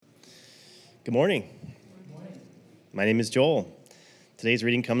Good morning. My name is Joel. Today's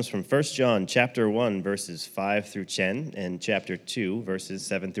reading comes from 1 John chapter 1, verses 5 through 10, and chapter 2, verses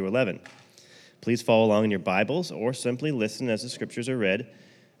 7 through 11. Please follow along in your Bibles or simply listen as the scriptures are read.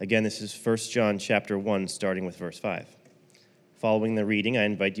 Again, this is 1 John chapter 1, starting with verse 5. Following the reading, I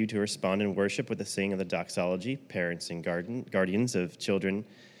invite you to respond in worship with the singing of the doxology. Parents and guardians of children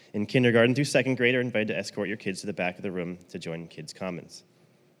in kindergarten through second grade are invited to escort your kids to the back of the room to join Kids Commons.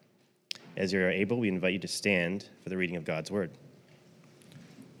 As you are able, we invite you to stand for the reading of God's word.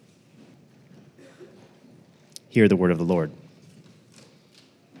 Hear the word of the Lord.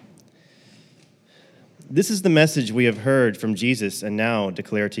 This is the message we have heard from Jesus and now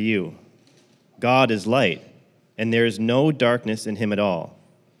declare to you. God is light, and there is no darkness in him at all.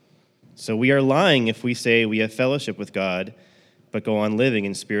 So we are lying if we say we have fellowship with God, but go on living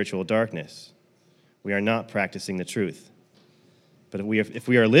in spiritual darkness. We are not practicing the truth. But if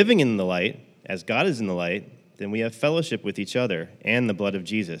we are living in the light, as God is in the light, then we have fellowship with each other, and the blood of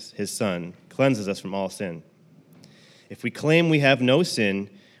Jesus, his Son, cleanses us from all sin. If we claim we have no sin,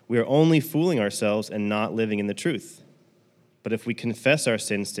 we are only fooling ourselves and not living in the truth. But if we confess our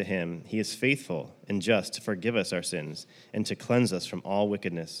sins to him, he is faithful and just to forgive us our sins and to cleanse us from all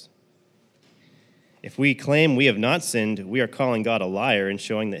wickedness. If we claim we have not sinned, we are calling God a liar and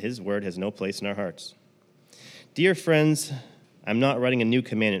showing that his word has no place in our hearts. Dear friends, I'm not writing a new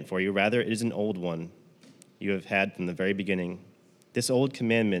commandment for you. Rather, it is an old one you have had from the very beginning. This old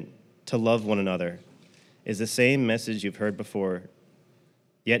commandment, to love one another, is the same message you've heard before,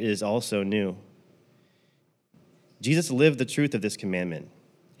 yet it is also new. Jesus lived the truth of this commandment,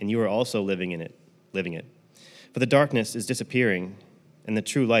 and you are also living it. For the darkness is disappearing, and the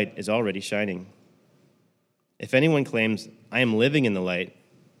true light is already shining. If anyone claims, I am living in the light,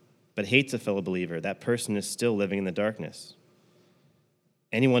 but hates a fellow believer, that person is still living in the darkness.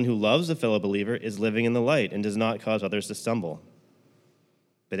 Anyone who loves a fellow believer is living in the light and does not cause others to stumble.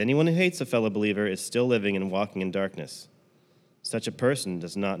 But anyone who hates a fellow believer is still living and walking in darkness. Such a person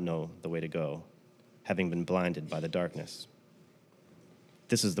does not know the way to go, having been blinded by the darkness.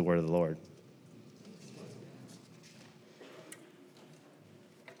 This is the word of the Lord.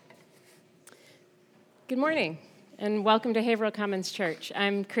 Good morning, and welcome to Haverhill Commons Church.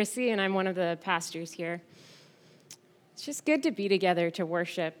 I'm Chrissy, and I'm one of the pastors here. It's just good to be together to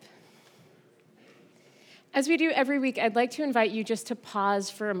worship. As we do every week, I'd like to invite you just to pause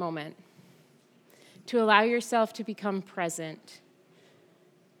for a moment, to allow yourself to become present,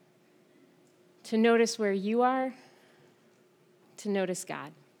 to notice where you are, to notice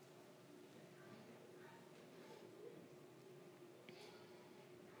God.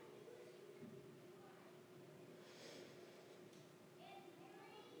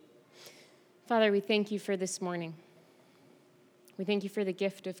 Father, we thank you for this morning. We thank you for the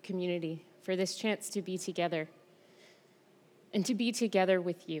gift of community, for this chance to be together and to be together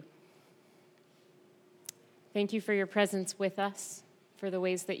with you. Thank you for your presence with us, for the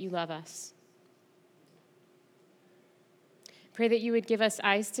ways that you love us. Pray that you would give us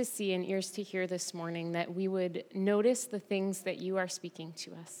eyes to see and ears to hear this morning, that we would notice the things that you are speaking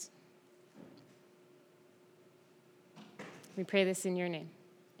to us. We pray this in your name.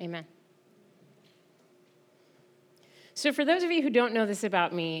 Amen. So for those of you who don't know this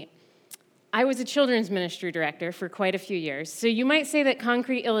about me, I was a children's ministry director for quite a few years. So you might say that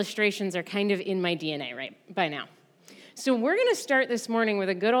concrete illustrations are kind of in my DNA right by now. So we're going to start this morning with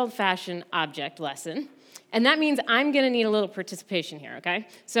a good old-fashioned object lesson. And that means I'm going to need a little participation here, okay?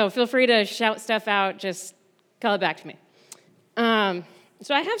 So feel free to shout stuff out. Just call it back to me.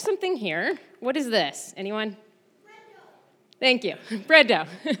 So I have something here. What is this? Anyone? Bread dough. Thank you. Bread dough.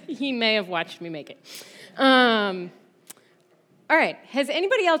 He may have watched me make it. All right, has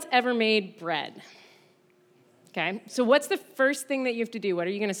anybody else ever made bread? Okay, so what's the first thing that you have to do? What are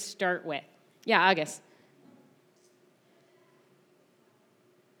you going to start with? Yeah, August.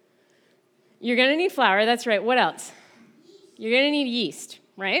 You're going to need flour, that's right. What else? You're going to need yeast,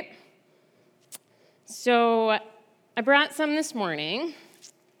 right? So I brought some this morning.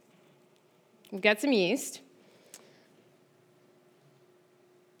 We've got some yeast.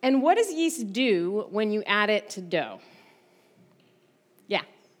 And what does yeast do when you add it to dough? Yeah.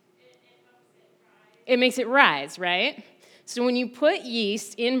 It makes it rise, right? So when you put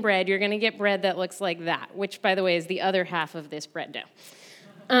yeast in bread, you're going to get bread that looks like that, which, by the way, is the other half of this bread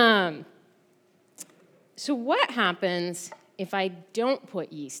dough. So what happens if I don't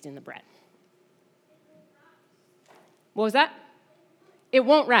put yeast in the bread? What was that? It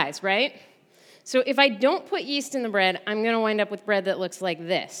won't rise, right? So if I don't put yeast in the bread, I'm going to wind up with bread that looks like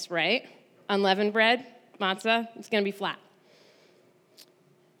this, right? Unleavened bread, matzah, it's going to be flat.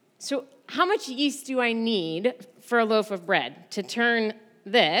 So how much yeast do I need for a loaf of bread to turn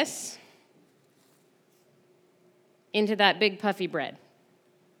this into that big puffy bread?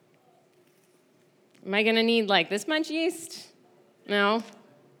 Am I going to need like this much yeast? No?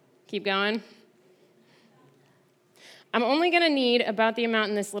 Keep going. I'm only going to need about the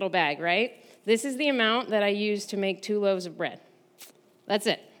amount in this little bag, right? This is the amount that I use to make 2 loaves of bread. That's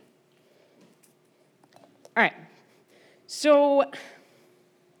it. All right. So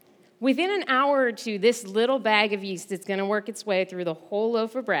within an hour or two, this little bag of yeast is going to work its way through the whole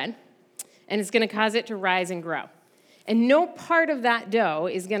loaf of bread, and it's going to cause it to rise and grow. And no part of that dough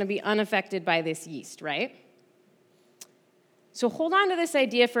is going to be unaffected by this yeast, right? So hold on to this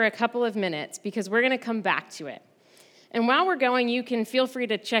idea for a couple of minutes because we're going to come back to it. And while we're going, you can feel free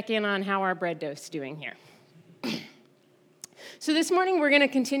to check in on how our bread dough is doing here. So this morning, we're going to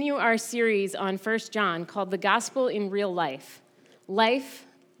continue our series on 1 John called The Gospel in Real Life, Life,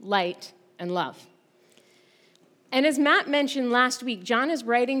 Light, and Love. And as Matt mentioned last week, John is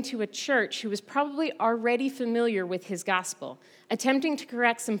writing to a church who was probably already familiar with his gospel, attempting to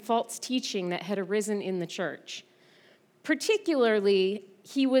correct some false teaching that had arisen in the church. Particularly,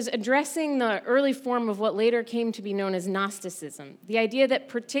 he was addressing the early form of what later came to be known as Gnosticism, the idea that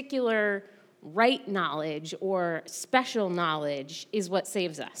particular right knowledge or special knowledge is what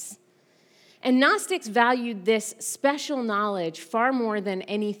saves us. And Gnostics valued this special knowledge far more than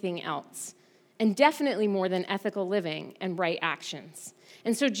anything else, and definitely more than ethical living and right actions.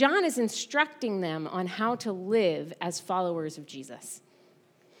 And so John is instructing them on how to live as followers of Jesus.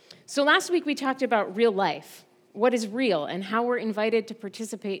 So last week we talked about real life, what is real, and how we're invited to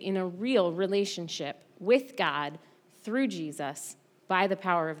participate in a real relationship with God through Jesus by the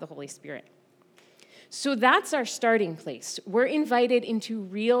power of the Holy Spirit. So that's our starting place. We're invited into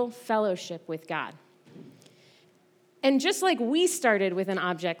real fellowship with God. And just like we started with an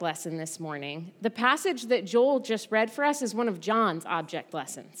object lesson this morning, the passage that Joel just read for us is one of John's object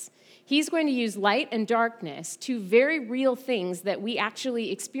lessons. He's going to use light and darkness, 2 very real things that we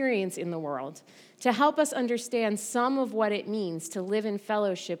actually experience in the world, to help us understand some of what it means to live in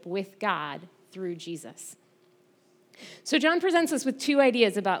fellowship with God through Jesus. So John presents us with 2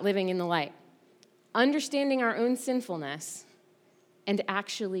 ideas about living in the light: understanding our own sinfulness and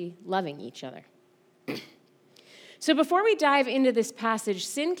actually loving each other. So before we dive into this passage,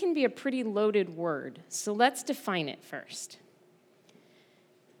 sin can be a pretty loaded word, so let's define it first.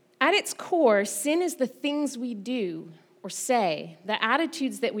 At its core, sin is the things we do or say, the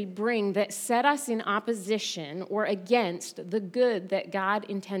attitudes that we bring that set us in opposition or against the good that God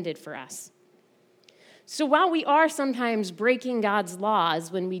intended for us. So while we are sometimes breaking God's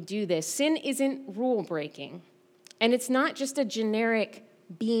laws when we do this, sin isn't rule breaking, and it's not just a generic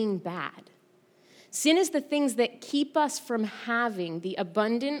being bad. Sin is the things that keep us from having the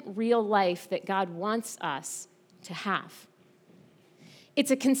abundant, real life that God wants us to have. It's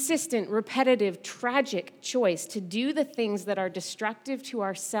a consistent, repetitive, tragic choice to do the things that are destructive to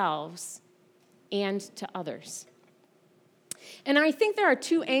ourselves and to others. And I think there are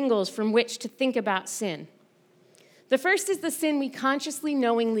 2 angles from which to think about sin. The first is the sin we consciously,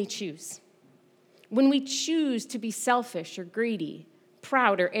 knowingly choose. When we choose to be selfish or greedy,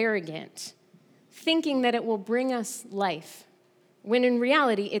 proud or arrogant, thinking that it will bring us life, when in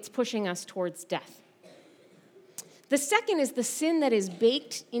reality it's pushing us towards death. The second is the sin that is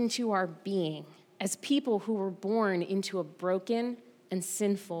baked into our being as people who were born into a broken and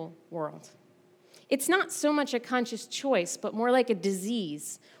sinful world. It's not so much a conscious choice, but more like a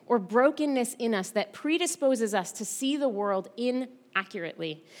disease or brokenness in us that predisposes us to see the world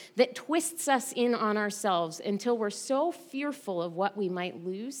inaccurately, that twists us in on ourselves until we're so fearful of what we might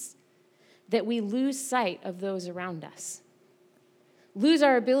lose that we lose sight of those around us, lose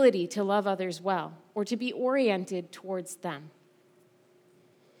our ability to love others well or to be oriented towards them.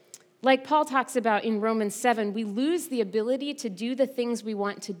 Like Paul talks about in Romans 7, we lose the ability to do the things we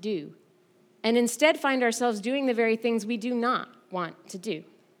want to do and instead find ourselves doing the very things we do not want to do.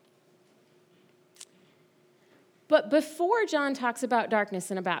 But before John talks about darkness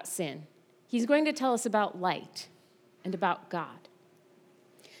and about sin, he's going to tell us about light and about God.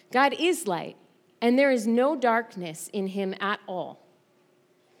 God is light, and there is no darkness in him at all.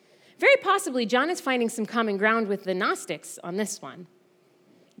 Very possibly, John is finding some common ground with the Gnostics on this one.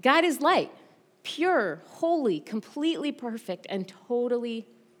 God is light, pure, holy, completely perfect, and totally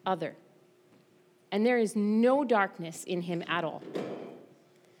other. And there is no darkness in him at all.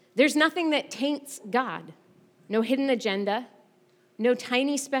 There's nothing that taints God, no hidden agenda, no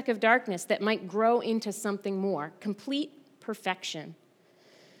tiny speck of darkness that might grow into something more, complete perfection.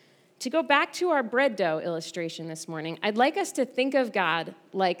 To go back to our bread dough illustration this morning, I'd like us to think of God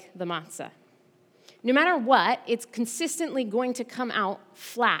like the matzah. No matter what, it's consistently going to come out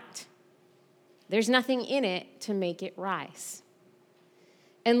flat. There's nothing in it to make it rise.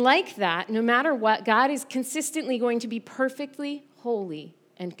 And like that, no matter what, God is consistently going to be perfectly holy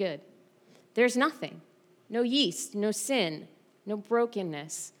and good. There's nothing, no yeast, no sin, no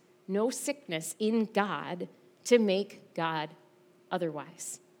brokenness, no sickness in God to make God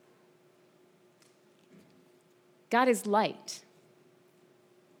otherwise. God is light.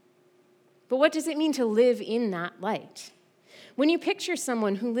 But what does it mean to live in that light? When you picture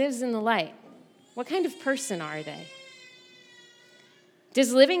someone who lives in the light, what kind of person are they?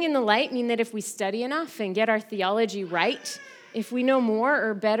 Does living in the light mean that if we study enough and get our theology right, if we know more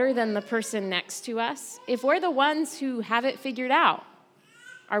or better than the person next to us, if we're the ones who have it figured out,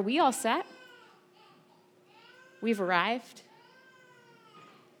 are we all set? We've arrived?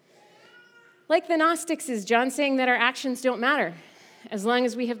 Like the Gnostics, is John saying that our actions don't matter as long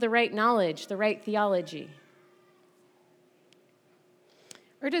as we have the right knowledge, the right theology?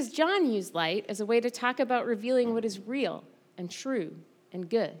 Or does John use light as a way to talk about revealing what is real and true and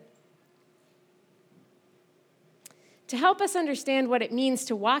good? To help us understand what it means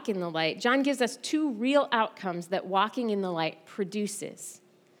to walk in the light, John gives us two real outcomes that walking in the light produces: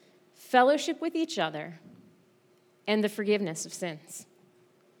 fellowship with each other and the forgiveness of sins.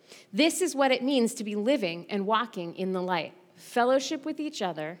 This is what it means to be living and walking in the light: fellowship with each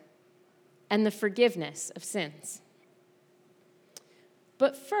other and the forgiveness of sins.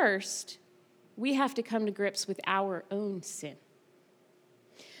 But first, we have to come to grips with our own sin.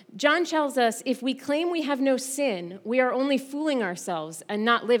 John tells us if we claim we have no sin, we are only fooling ourselves and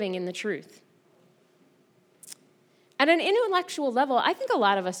not living in the truth. At an intellectual level, I think a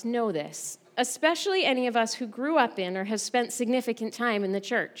lot of us know this, especially any of us who grew up in or have spent significant time in the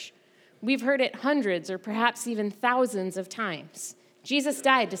church. We've heard it hundreds or perhaps even thousands of times. Jesus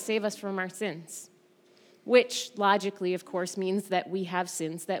died to save us from our sins, which logically, of course, means that we have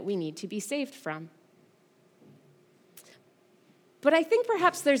sins that we need to be saved from. But I think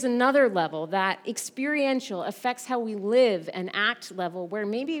perhaps there's another level, that experiential, affects how we live and act level, where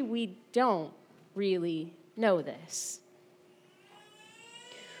maybe we don't really know this.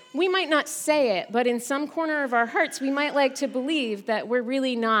 We might not say it, but in some corner of our hearts, we might like to believe that we're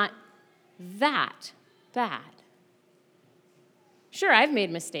really not that bad. Sure, I've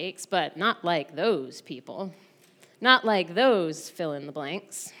made mistakes, but not like those people. Not like those fill in the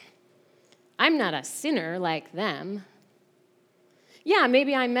blanks. I'm not a sinner like them. Yeah,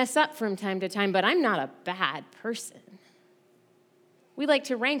 maybe I mess up from time to time, but I'm not a bad person. We like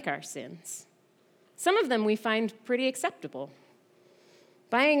to rank our sins. Some of them we find pretty acceptable.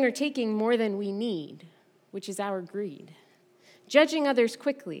 Buying or taking more than we need, which is our greed. Judging others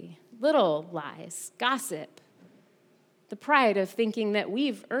quickly, little lies, gossip. The pride of thinking that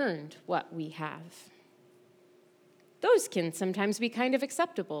we've earned what we have. Those can sometimes be kind of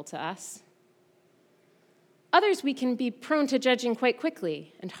acceptable to us. Others we can be prone to judging quite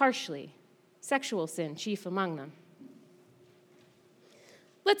quickly and harshly, sexual sin chief among them.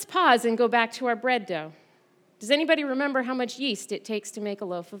 Let's pause and go back to our bread dough. Does anybody remember how much yeast it takes to make a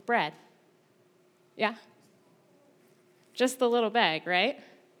loaf of bread? Yeah? Just the little bag, right?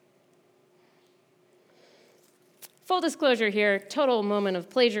 Full disclosure here, total moment of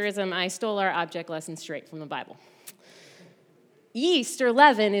plagiarism. I stole our object lesson straight from the Bible. Yeast or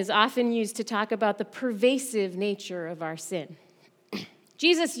leaven is often used to talk about the pervasive nature of our sin.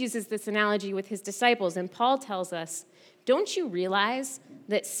 Jesus uses this analogy with his disciples, and Paul tells us, don't you realize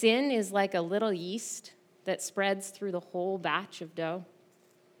that sin is like a little yeast that spreads through the whole batch of dough?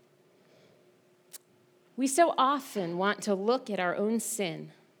 We so often want to look at our own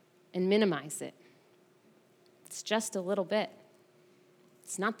sin and minimize it. It's just a little bit.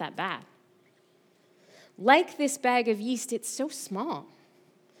 It's not that bad. Like this bag of yeast, it's so small.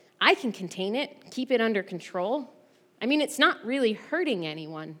 I can contain it, keep it under control. I mean, it's not really hurting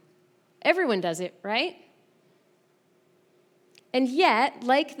anyone. Everyone does it, right? And yet,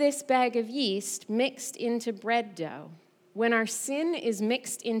 like this bag of yeast mixed into bread dough, when our sin is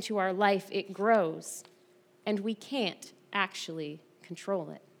mixed into our life, it grows, and we can't actually control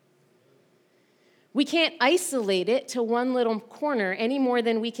it. We can't isolate it to one little corner any more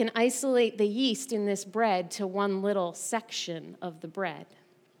than we can isolate the yeast in this bread to one little section of the bread.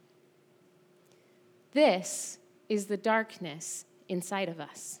 This is the darkness inside of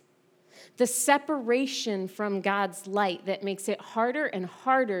us. The separation from God's light that makes it harder and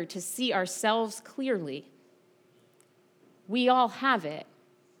harder to see ourselves clearly. We all have it,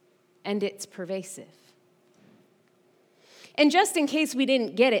 and it's pervasive. And just in case we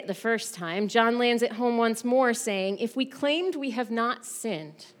didn't get it the first time, John lands it home once more saying, if we claimed we have not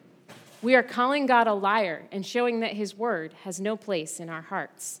sinned, we are calling God a liar and showing that his word has no place in our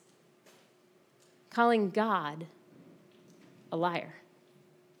hearts. Calling God a liar.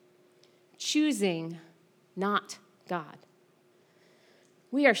 Choosing not God.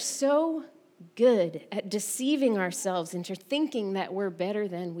 We are so good at deceiving ourselves into thinking that we're better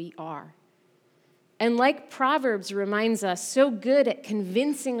than we are. And like Proverbs reminds us, so good at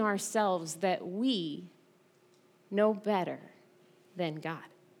convincing ourselves that we know better than God.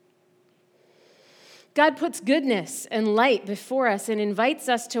 God puts goodness and light before us and invites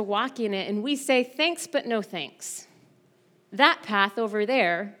us to walk in it, and we say, thanks, but no thanks. That path over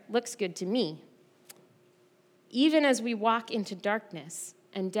there looks good to me. Even as we walk into darkness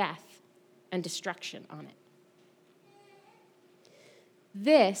and death and destruction on it.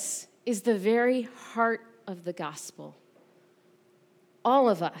 This is the very heart of the gospel. All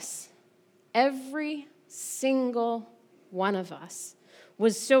of us, every single one of us,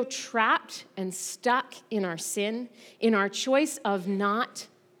 was so trapped and stuck in our sin, in our choice of not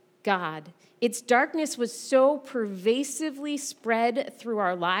God. Its darkness was so pervasively spread through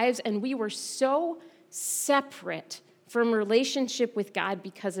our lives, and we were so separate from relationship with God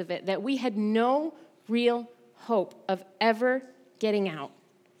because of it that we had no real hope of ever getting out,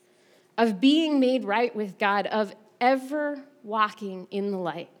 of being made right with God, of ever walking in the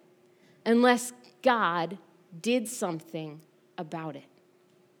light, unless God did something about it.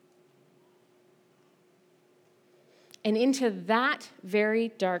 And into that very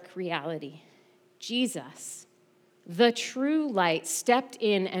dark reality, Jesus, the true light, stepped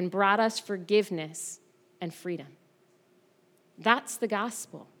in and brought us forgiveness and freedom. That's the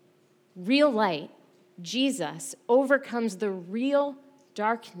gospel. Real light, Jesus, overcomes the real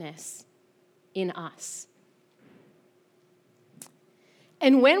darkness in us.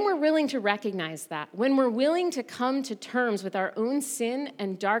 And when we're willing to recognize that, when we're willing to come to terms with our own sin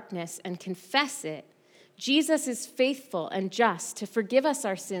and darkness and confess it, Jesus is faithful and just to forgive us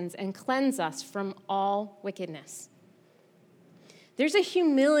our sins and cleanse us from all wickedness. There's a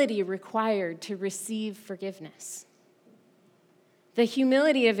humility required to receive forgiveness. The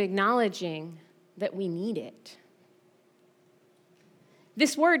humility of acknowledging that we need it.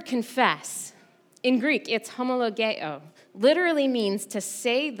 This word confess, in Greek, it's homologeo, literally means to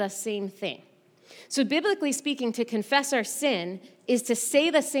say the same thing. So biblically speaking, to confess our sin is to say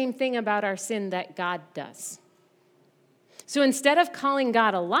the same thing about our sin that God does. So instead of calling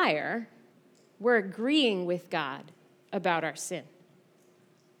God a liar, we're agreeing with God about our sin.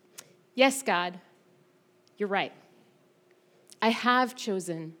 Yes, God, you're right. I have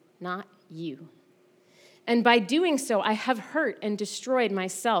chosen not you. And by doing so, I have hurt and destroyed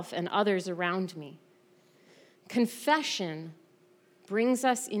myself and others around me. Confession brings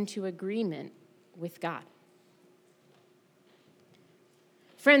us into agreement with God.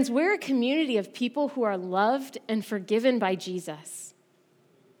 Friends, we're a community of people who are loved and forgiven by Jesus,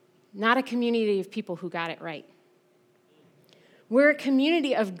 not a community of people who got it right. We're a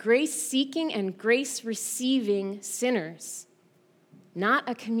community of grace-seeking and grace-receiving sinners, not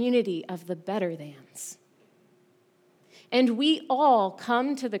a community of the better-thans. And we all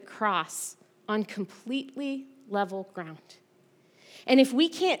come to the cross on completely level ground. And if we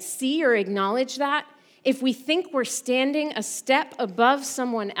can't see or acknowledge that, if we think we're standing a step above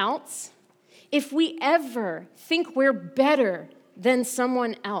someone else, if we ever think we're better than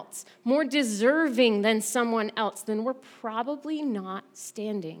someone else, more deserving than someone else, then we're probably not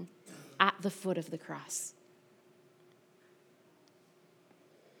standing at the foot of the cross.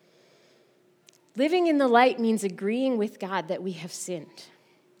 Living in the light means agreeing with God that we have sinned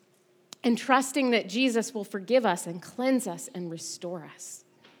and trusting that Jesus will forgive us and cleanse us and restore us.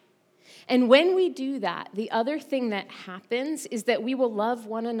 And when we do that, the other thing that happens is that we will love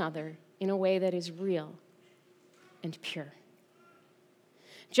one another in a way that is real and pure.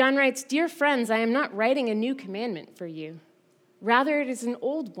 John writes, "Dear friends, I am not writing a new commandment for you. Rather, it is an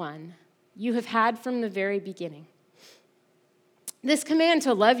old one you have had from the very beginning." This command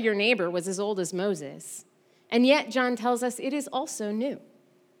to love your neighbor was as old as Moses, and yet John tells us it is also new.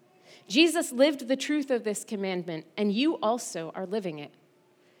 Jesus lived the truth of this commandment, and you also are living it.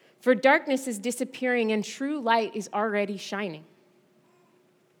 For darkness is disappearing and true light is already shining.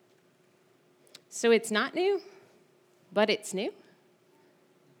 So it's not new, but it's new.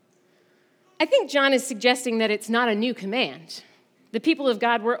 I think John is suggesting that it's not a new command. The people of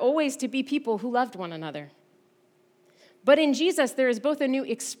God were always to be people who loved one another. But in Jesus, there is both a new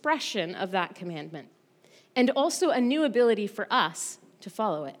expression of that commandment and also a new ability for us to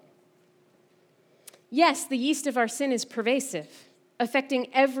follow it. Yes, the yeast of our sin is pervasive, affecting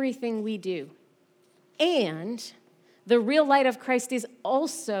everything we do. And the real light of Christ is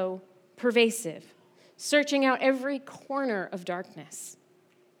also pervasive, searching out every corner of darkness.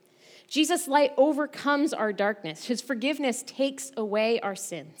 Jesus' light overcomes our darkness. His forgiveness takes away our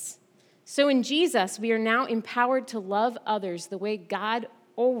sins. So in Jesus, we are now empowered to love others the way God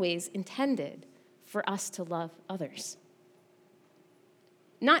always intended for us to love others.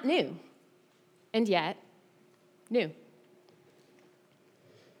 Not new, and yet new.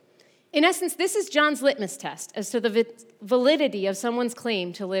 In essence, this is John's litmus test as to the validity of someone's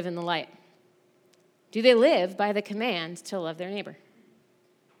claim to live in the light. Do they live by the command to love their neighbor?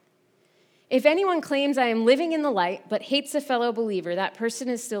 If anyone claims I am living in the light but hates a fellow believer, that person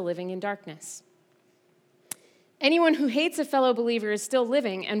is still living in darkness. Anyone who hates a fellow believer is still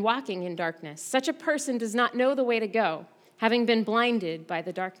living and walking in darkness. Such a person does not know the way to go, having been blinded by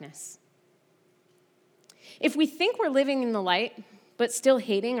the darkness. If we think we're living in the light, but still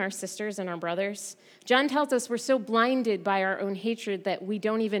hating our sisters and our brothers, John tells us we're so blinded by our own hatred that we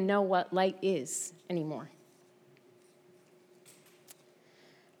don't even know what light is anymore.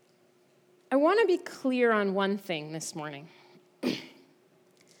 I want to be clear on one thing this morning.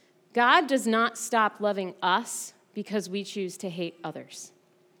 God does not stop loving us because we choose to hate others.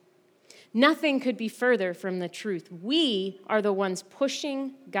 Nothing could be further from the truth. We are the ones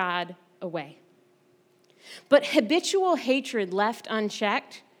pushing God away. But habitual hatred left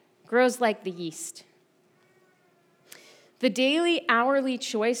unchecked grows like the yeast. The daily, hourly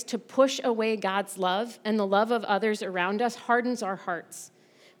choice to push away God's love and the love of others around us hardens our hearts,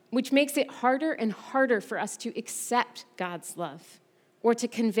 which makes it harder and harder for us to accept God's love or to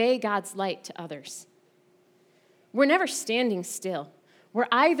convey God's light to others. We're never standing still. We're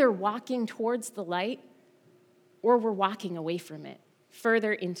either walking towards the light or we're walking away from it,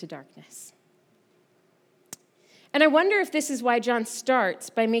 further into darkness. And I wonder if this is why John starts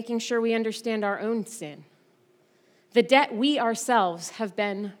by making sure we understand our own sin, the debt we ourselves have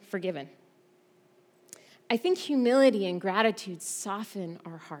been forgiven. I think humility and gratitude soften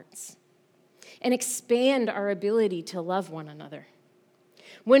our hearts and expand our ability to love one another.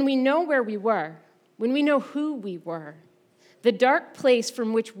 When we know where we were, when we know who we were, the dark place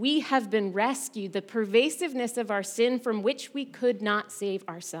from which we have been rescued, the pervasiveness of our sin from which we could not save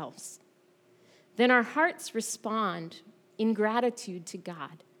ourselves, then our hearts respond in gratitude to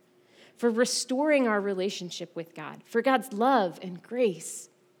God for restoring our relationship with God, for God's love and grace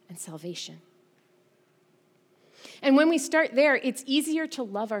and salvation. And when we start there, it's easier to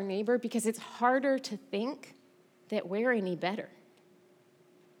love our neighbor because it's harder to think that we're any better.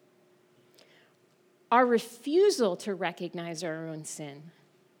 Our refusal to recognize our own sin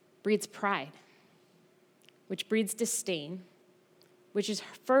breeds pride, which breeds disdain, which is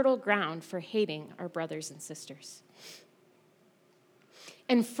fertile ground for hating our brothers and sisters.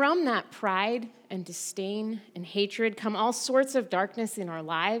 And from that pride and disdain and hatred come all sorts of darkness in our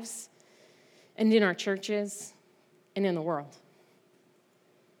lives and in our churches and in the world.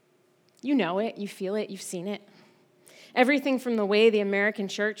 You know it, you feel it, you've seen it. Everything from the way the American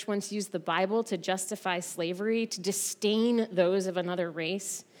church once used the Bible to justify slavery, to disdain those of another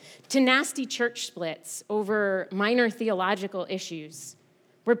race, to nasty church splits over minor theological issues,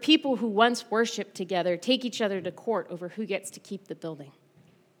 where people who once worshiped together take each other to court over who gets to keep the building.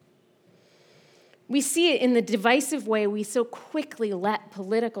 We see it in the divisive way we so quickly let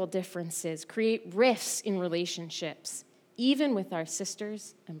political differences create rifts in relationships, even with our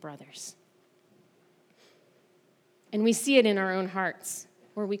sisters and brothers. And we see it in our own hearts,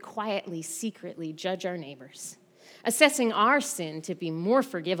 where we quietly, secretly judge our neighbors, assessing our sin to be more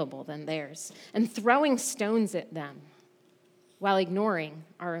forgivable than theirs, and throwing stones at them while ignoring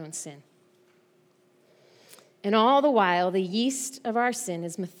our own sin. And all the while, the yeast of our sin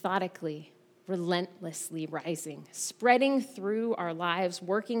is methodically, relentlessly rising, spreading through our lives,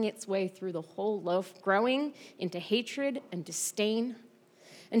 working its way through the whole loaf, growing into hatred and disdain,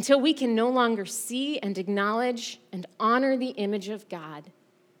 until we can no longer see and acknowledge and honor the image of God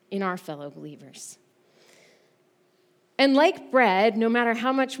in our fellow believers. And like bread, no matter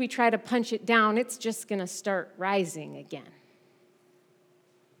how much we try to punch it down, it's just going to start rising again.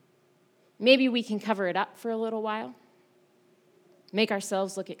 Maybe we can cover it up for a little while, make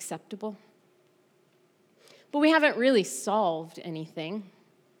ourselves look acceptable. But we haven't really solved anything.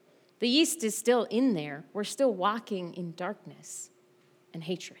 The yeast is still in there. We're still walking in darkness and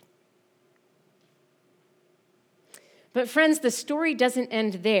hatred. But friends, the story doesn't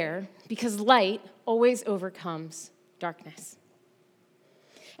end there, because light always overcomes darkness.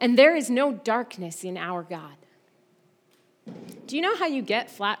 And there is no darkness in our God. Do you know how you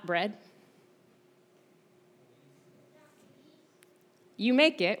get flat bread? you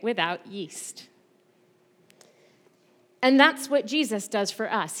make it without yeast. And that's what Jesus does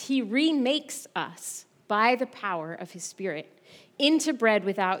for us. He remakes us by the power of his Spirit into bread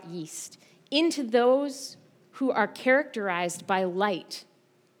without yeast, into those who are characterized by light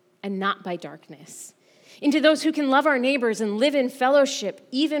and not by darkness, into those who can love our neighbors and live in fellowship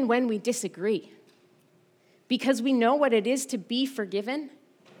even when we disagree, because we know what it is to be forgiven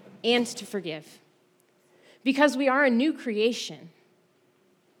and to forgive, because we are a new creation,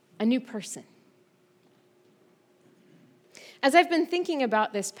 a new person. As I've been thinking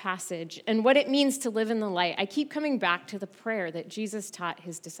about this passage and what it means to live in the light, I keep coming back to the prayer that Jesus taught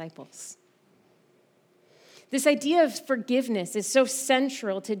his disciples. This idea of forgiveness is so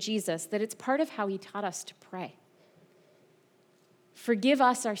central to Jesus that it's part of how he taught us to pray. Forgive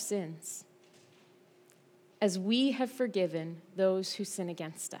us our sins, as we have forgiven those who sin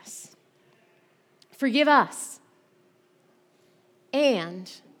against us. Forgive us,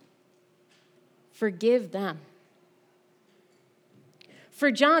 and forgive them.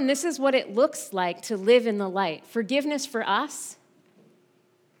 For John, this is what it looks like to live in the light. Forgiveness for us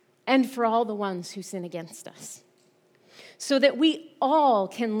and for all the ones who sin against us, so that we all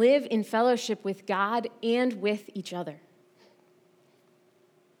can live in fellowship with God and with each other.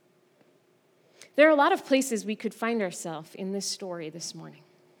 There are a lot of places we could find ourselves in this story this morning.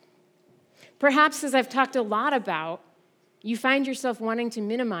 Perhaps, as I've talked a lot about, you find yourself wanting to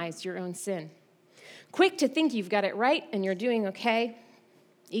minimize your own sin. Quick to think you've got it right and you're doing okay.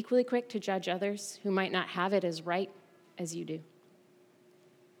 Equally quick to judge others who might not have it as right as you do.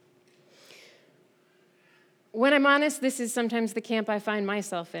 When I'm honest, this is sometimes the camp I find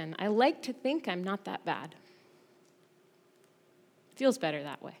myself in. I like to think I'm not that bad. Feels better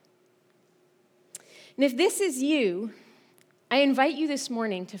that way. And if this is you, I invite you this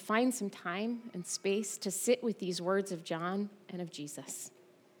morning to find some time and space to sit with these words of John and of Jesus.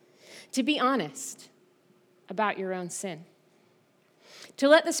 To be honest about your own sin. To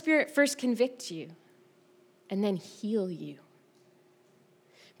let the Spirit first convict you and then heal you.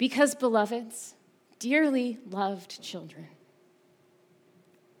 Because, beloveds, dearly loved children,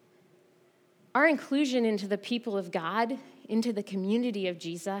 our inclusion into the people of God, into the community of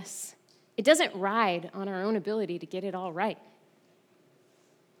Jesus, it doesn't ride on our own ability to get it all right.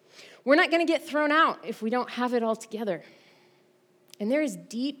 We're not going to get thrown out if we don't have it all together. And there is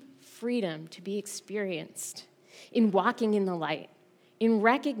deep freedom to be experienced in walking in the light, in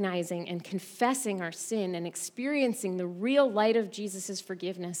recognizing and confessing our sin and experiencing the real light of Jesus'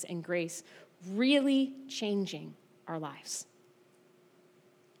 forgiveness and grace, really changing our lives.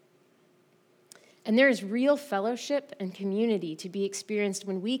 And there is real fellowship and community to be experienced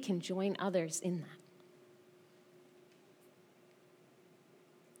when we can join others in that.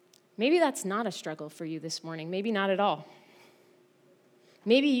 Maybe that's not a struggle for you this morning, maybe not at all.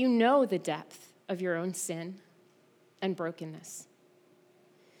 Maybe you know the depth of your own sin and brokenness.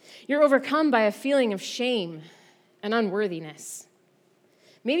 You're overcome by a feeling of shame and unworthiness.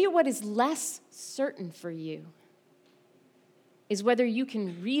 Maybe what is less certain for you is whether you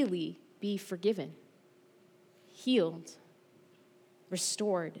can really be forgiven, healed,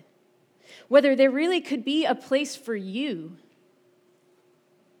 restored. Whether there really could be a place for you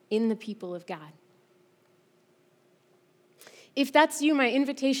in the people of God. If that's you, my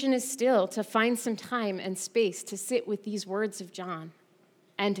invitation is still to find some time and space to sit with these words of John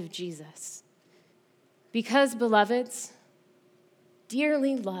and of Jesus. Because, beloveds,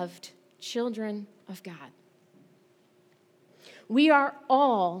 dearly loved children of God, we are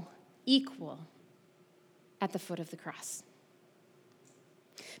all equal at the foot of the cross.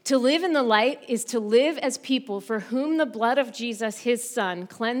 To live in the light is to live as people for whom the blood of Jesus, his Son,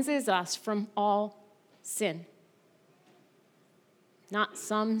 cleanses us from all sin. Not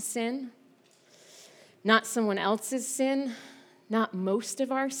some sin, not someone else's sin, not most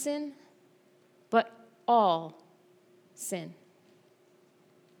of our sin, but all sin.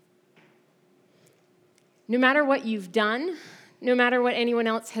 No matter what you've done, no matter what anyone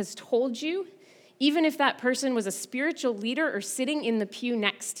else has told you, even if that person was a spiritual leader or sitting in the pew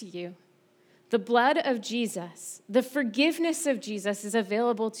next to you, the blood of Jesus, the forgiveness of Jesus is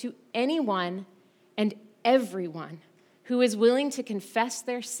available to anyone and everyone who is willing to confess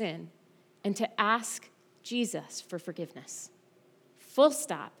their sin and to ask Jesus for forgiveness. Full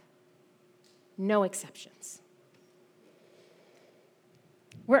stop. No exceptions.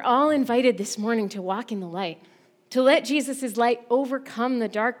 We're all invited this morning to walk in the light, to let Jesus' light overcome the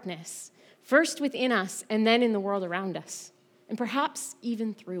darkness, first within us and then in the world around us, and perhaps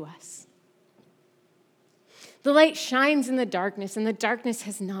even through us. The light shines in the darkness, and the darkness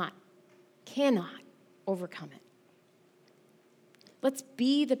cannot overcome it. Let's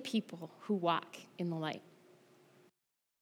be the people who walk in the light.